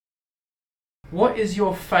What is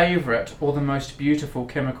your favourite or the most beautiful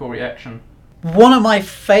chemical reaction? One of my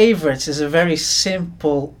favourites is a very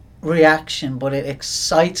simple reaction, but it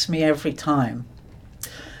excites me every time.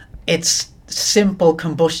 It's simple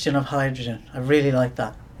combustion of hydrogen. I really like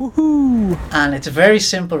that. Woohoo! And it's a very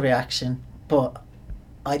simple reaction, but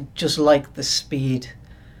I just like the speed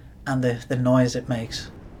and the noise it makes.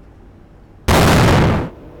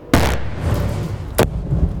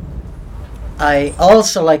 I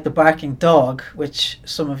also like the barking dog, which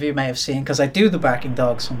some of you may have seen, because I do the barking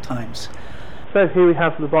dog sometimes. So here we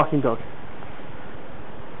have the barking dog.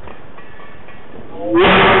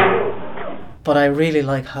 But I really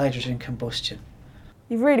like hydrogen combustion.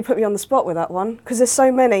 You've really put me on the spot with that one, because there's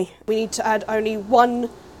so many. We need to add only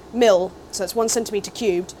 1 mil, so that's 1 centimetre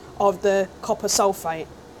cubed, of the copper sulphate.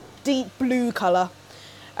 Deep blue colour.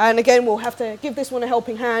 And again, we'll have to give this one a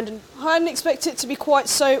helping hand, and I didn't expect it to be quite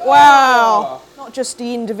so, wow! Not just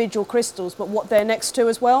the individual crystals, but what they're next to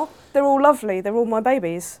as well. They're all lovely, they're all my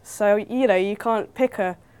babies, so, you know, you can't pick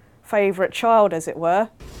a favourite child, as it were.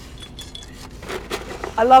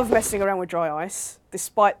 I love messing around with dry ice,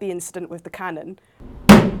 despite the incident with the cannon.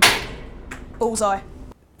 Bullseye.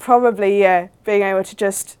 Probably, yeah, being able to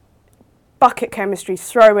just bucket chemistry,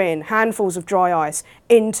 throw in handfuls of dry ice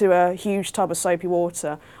into a huge tub of soapy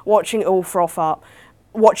water, watching it all froth up,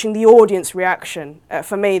 watching the audience reaction.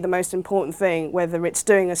 For me, the most important thing, whether it's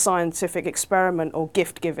doing a scientific experiment or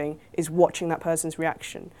gift giving, is watching that person's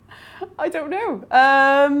reaction. I don't know.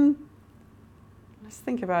 Let's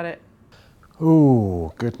think about it.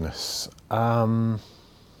 Ooh, goodness. Let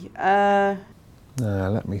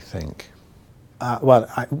me think.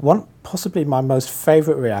 Possibly my most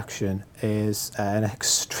favourite reaction is an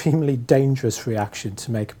extremely dangerous reaction to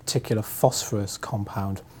make a particular phosphorus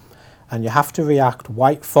compound. And you have to react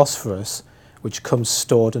white phosphorus, which comes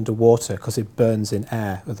stored under water because it burns in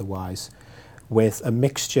air otherwise, with a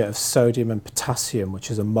mixture of sodium and potassium, which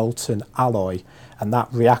is a molten alloy, and that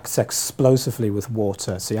reacts explosively with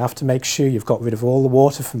water. So you have to make sure you've got rid of all the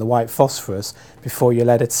water from the white phosphorus before you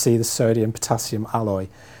let it see the sodium potassium alloy.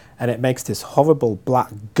 And it makes this horrible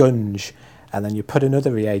black gunge, and then you put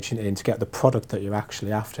another reagent in to get the product that you're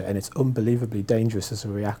actually after, and it's unbelievably dangerous as a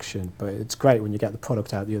reaction, but it's great when you get the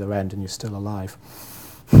product out the other end and you're still alive.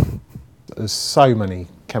 There's so many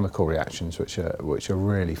chemical reactions which are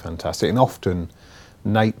really fantastic, and often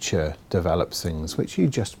nature develops things which you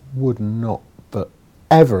just would not but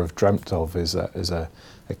ever have dreamt of as a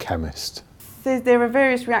chemist. There are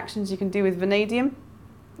various reactions you can do with vanadium.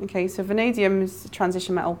 Okay, so vanadium is the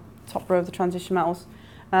transition metal, top row of the transition metals,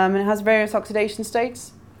 and it has various oxidation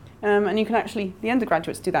states. And you can actually, the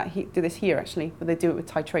undergraduates do this here actually, but they do it with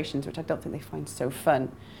titrations, which I don't think they find so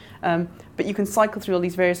fun. But you can cycle through all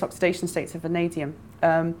these various oxidation states of vanadium,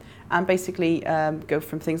 and basically go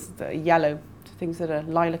from things that are yellow to things that are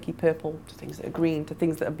lilac-y purple, to things that are green, to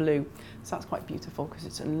things that are blue. So that's quite beautiful because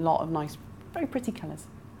it's a lot of nice, very pretty colours.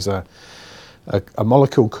 There's a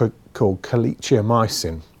molecule called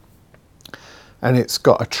calicheamycin, and it's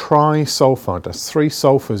got a trisulfide. There's 3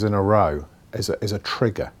 sulfurs in a row as a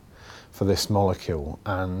trigger for this molecule,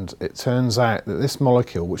 and it turns out that this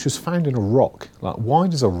molecule, which was found in a rock, like why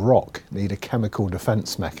does a rock need a chemical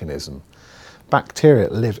defense mechanism? Bacteria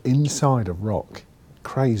live inside a rock,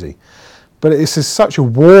 crazy. But this is such a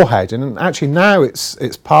warhead, and actually now it's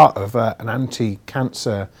part of an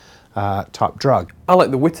anti-cancer type drug. I like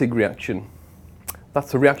the Wittig reaction.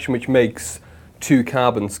 That's a reaction which makes 2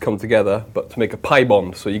 carbons come together, but to make a pi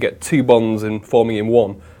bond. So you get 2 bonds forming in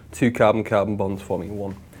one, 2 carbon-carbon bonds forming in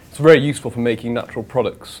one. It's very useful for making natural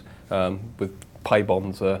products with pi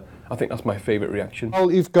bonds. I think that's my favourite reaction.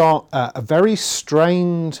 Well, you've got a very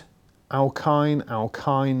strained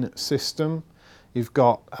alkyne system. You've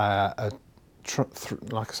got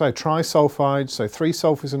like I say, trisulfide, so 3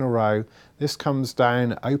 sulfurs in a row. This comes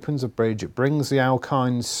down, opens a bridge, it brings the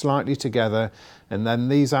alkynes slightly together, and then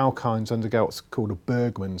these alkynes undergo what's called a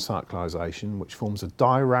Bergman cyclisation, which forms a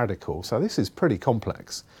diradical. So this is pretty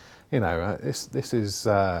complex. You know, this is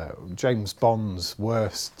James Bond's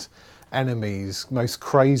worst enemy's most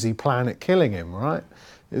crazy planet killing him, right?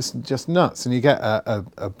 It's just nuts. And you get a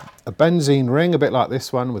benzene ring, a bit like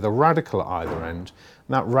this one, with a radical at either end.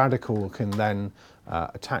 And that radical can then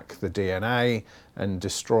attack the DNA and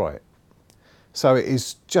destroy it. So it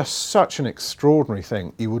is just such an extraordinary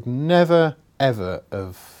thing. You would never, ever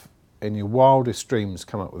have, in your wildest dreams,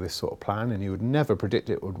 come up with this sort of plan, and you would never predict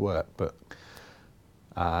it would work. But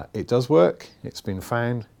it does work. It's been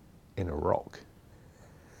found in a rock.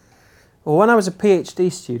 Well, when I was a PhD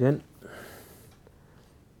student,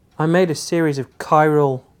 I made a series of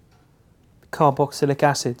chiral carboxylic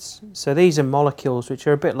acids. So these are molecules which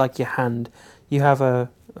are a bit like your hand. You have a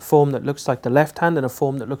form that looks like the left hand and a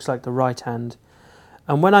form that looks like the right hand.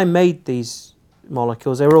 And when I made these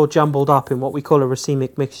molecules, they were all jumbled up in what we call a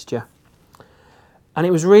racemic mixture. And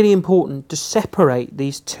it was really important to separate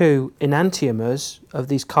these two enantiomers of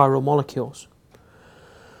these chiral molecules.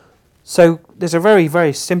 So there's a very,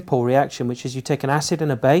 very simple reaction, which is you take an acid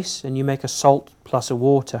and a base and you make a salt plus a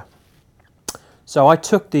water. So I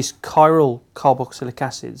took these chiral carboxylic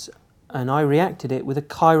acids and I reacted it with a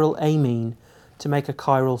chiral amine to make a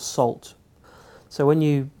chiral salt. So when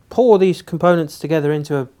you pour these components together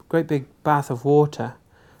into a great big bath of water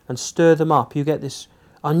and stir them up, you get this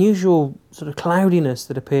unusual sort of cloudiness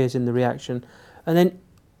that appears in the reaction, and then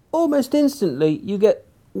almost instantly you get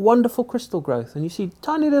wonderful crystal growth, and you see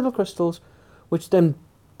tiny little crystals which then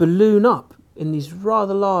balloon up in these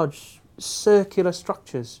rather large circular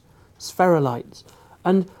structures, spherulites,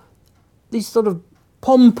 and these sort of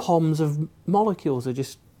pom-poms of molecules are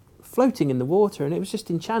just floating in the water, and it was just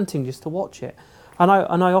enchanting just to watch it. And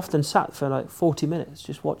I often sat for like 40 minutes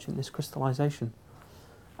just watching this crystallization,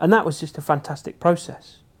 and that was just a fantastic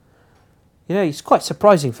process. You know, it's quite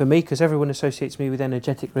surprising for me because everyone associates me with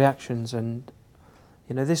energetic reactions, and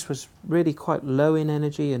you know, this was really quite low in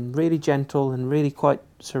energy and really gentle and really quite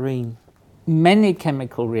serene. Many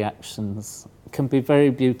chemical reactions can be very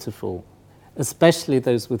beautiful, especially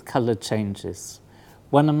those with colour changes.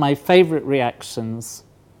 One of my favourite reactions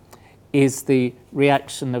is the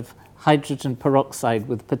reaction of hydrogen peroxide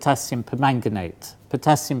with potassium permanganate.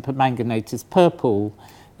 Potassium permanganate is purple,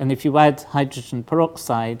 and if you add hydrogen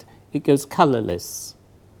peroxide, it goes colourless.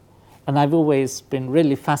 And I've always been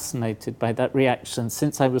really fascinated by that reaction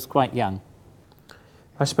since I was quite young.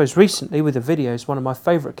 I suppose recently with the videos, one of my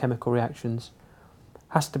favourite chemical reactions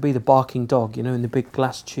has to be the barking dog, you know, in the big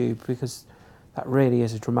glass tube, because that really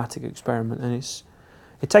is a dramatic experiment, and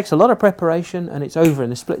it takes a lot of preparation, and it's over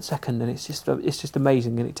in a split second, and it's just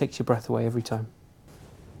amazing, and it takes your breath away every time.